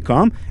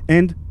Unicom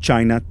and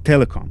China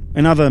Telecom,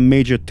 another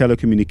major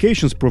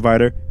telecommunications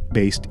provider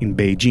based in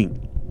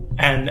Beijing.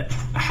 And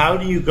how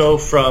do you go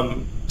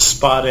from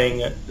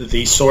spotting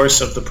the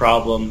source of the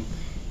problem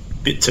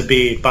to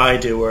be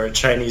Baidu or a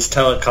Chinese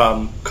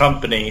telecom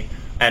company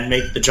and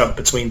make the jump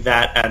between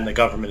that and the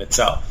government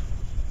itself?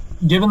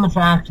 Given the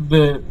fact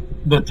that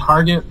the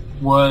target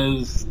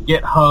was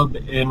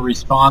GitHub in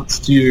response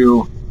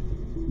to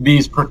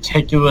these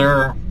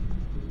particular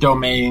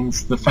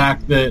domains, the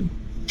fact that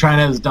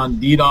China has done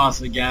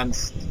DDoS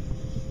against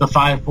the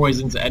Five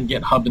Poisons and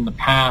GitHub in the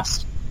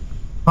past,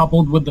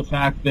 coupled with the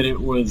fact that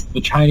it was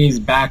the Chinese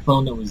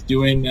backbone that was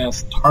doing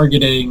this,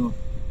 targeting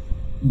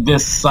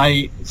this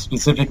site,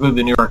 specifically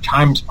the New York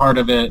Times part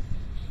of it,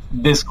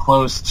 this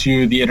close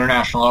to the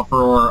international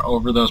uproar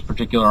over those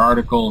particular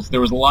articles,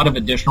 there was a lot of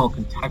additional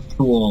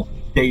contextual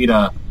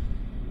data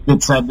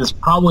that said this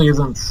probably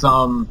isn't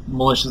some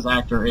malicious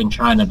actor in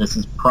China, this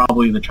is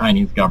probably the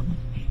Chinese government.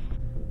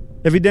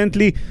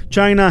 Evidently,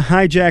 China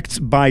hijacked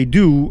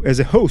Baidu as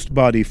a host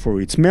body for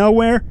its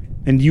malware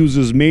and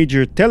uses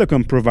major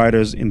telecom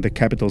providers in the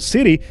capital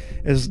city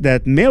as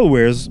that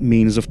malware's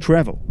means of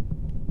travel.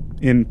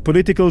 In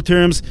political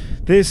terms,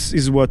 this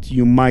is what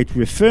you might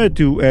refer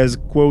to as,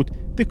 quote,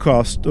 the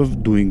cost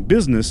of doing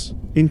business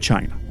in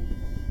China.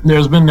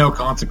 There's been no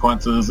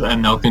consequences,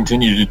 and they'll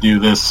continue to do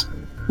this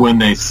when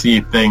they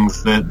see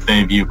things that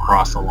they view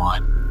cross the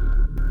line.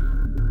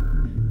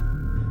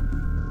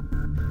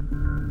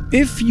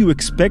 If you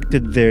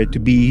expected there to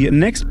be a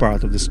next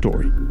part of the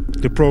story,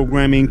 the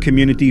programming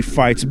community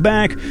fights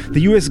back,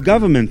 the US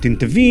government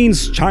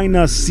intervenes,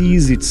 China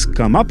sees its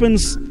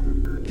comeuppance,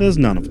 there's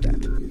none of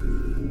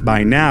that.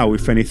 By now,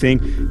 if anything,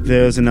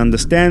 there's an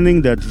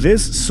understanding that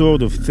this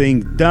sort of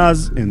thing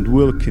does and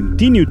will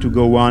continue to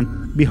go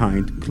on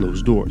behind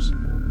closed doors.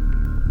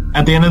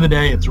 At the end of the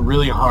day, it's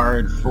really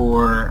hard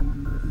for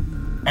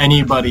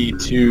anybody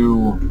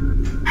to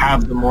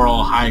have the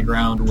moral high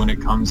ground when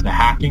it comes to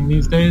hacking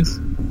these days.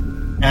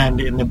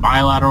 And in the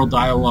bilateral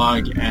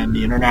dialogue and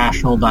the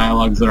international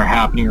dialogues that are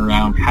happening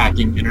around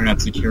hacking internet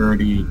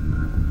security,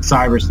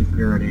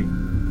 cybersecurity,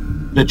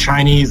 the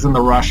Chinese and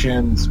the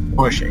Russians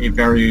push a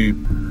very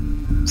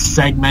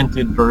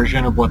segmented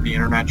version of what the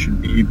internet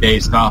should be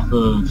based off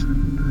of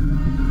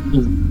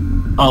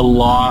a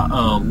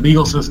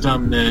legal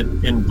system that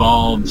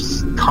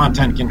involves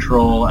content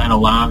control and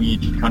allowing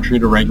each country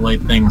to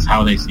regulate things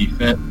how they see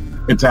fit.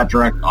 It's at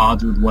direct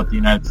odds with what the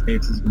United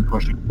States has been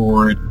pushing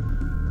forward.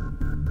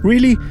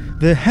 Really,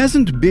 there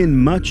hasn't been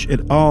much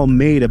at all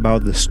made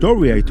about the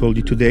story I told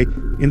you today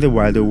in the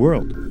wider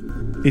world.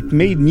 It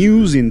made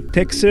news in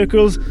tech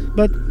circles,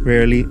 but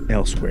rarely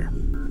elsewhere.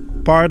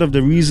 Part of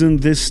the reason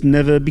this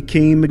never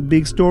became a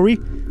big story?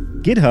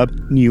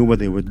 GitHub knew what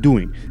they were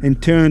doing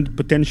and turned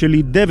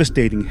potentially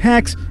devastating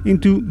hacks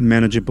into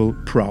manageable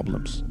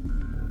problems.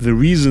 The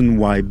reason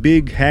why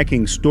big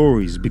hacking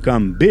stories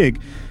become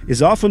big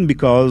is often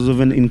because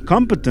of an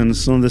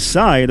incompetence on the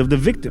side of the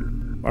victim.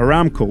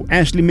 Aramco,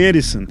 Ashley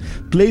Madison,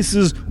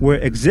 places where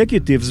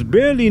executives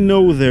barely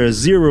know their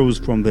zeros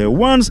from their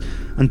ones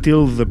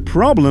until the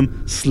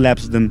problem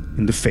slaps them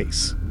in the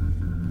face.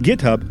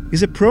 GitHub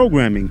is a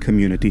programming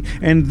community,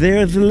 and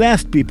they're the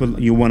last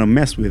people you want to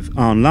mess with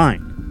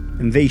online.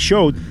 And they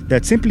showed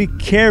that simply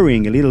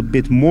caring a little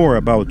bit more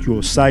about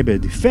your cyber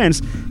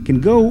defense can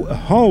go a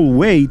whole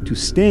way to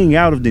staying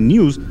out of the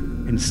news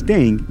and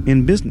staying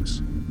in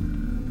business.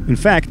 In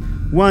fact,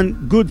 one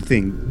good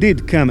thing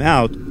did come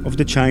out of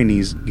the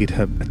Chinese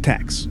GitHub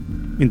attacks.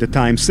 In the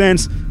time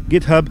since,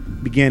 GitHub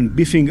began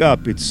beefing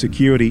up its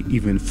security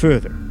even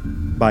further.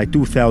 By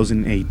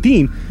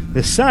 2018,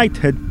 the site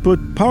had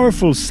put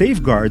powerful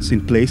safeguards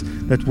in place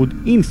that would,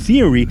 in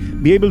theory,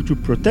 be able to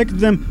protect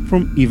them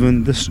from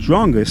even the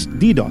strongest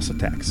DDoS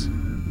attacks.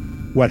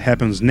 What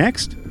happens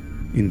next?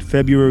 In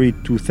February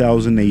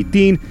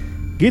 2018,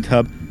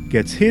 GitHub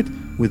gets hit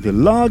with the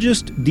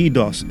largest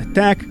DDoS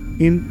attack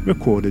in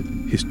recorded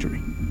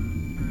history.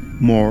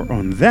 More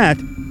on that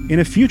in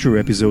a future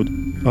episode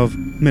of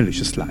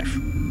Malicious Life.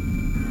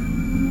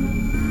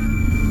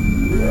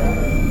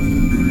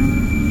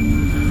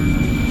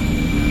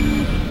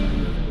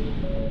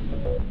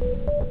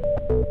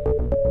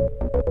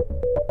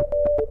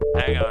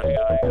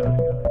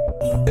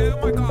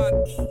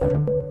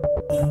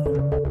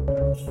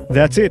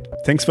 That's it.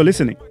 Thanks for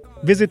listening.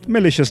 Visit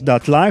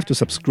malicious.live to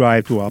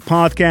subscribe to our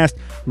podcast,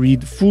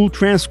 read full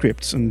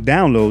transcripts, and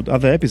download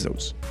other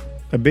episodes.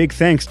 A big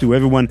thanks to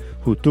everyone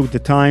who took the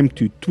time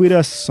to tweet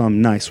us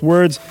some nice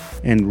words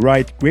and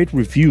write great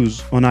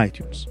reviews on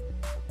iTunes.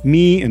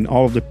 Me and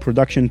all of the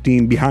production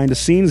team behind the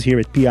scenes here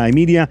at PI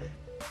Media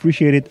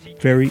appreciate it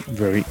very,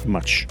 very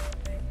much.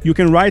 You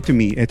can write to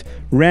me at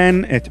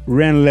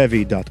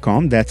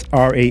ran@ranlevy.com, that's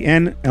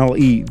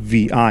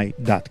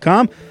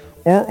RANLEVI.com,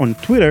 or on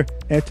Twitter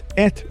at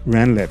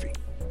 @ranlevy.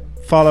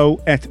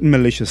 Follow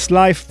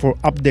 @maliciouslife for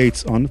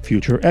updates on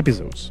future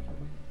episodes.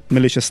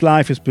 Malicious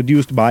Life is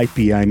produced by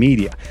PI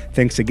Media.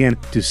 Thanks again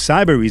to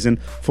Cybereason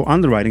for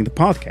underwriting the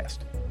podcast.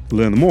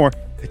 Learn more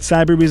at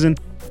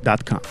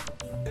cybereason.com.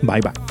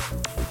 Bye-bye.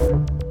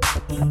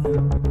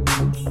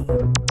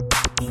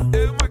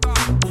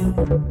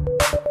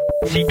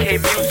 CK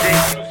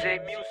music.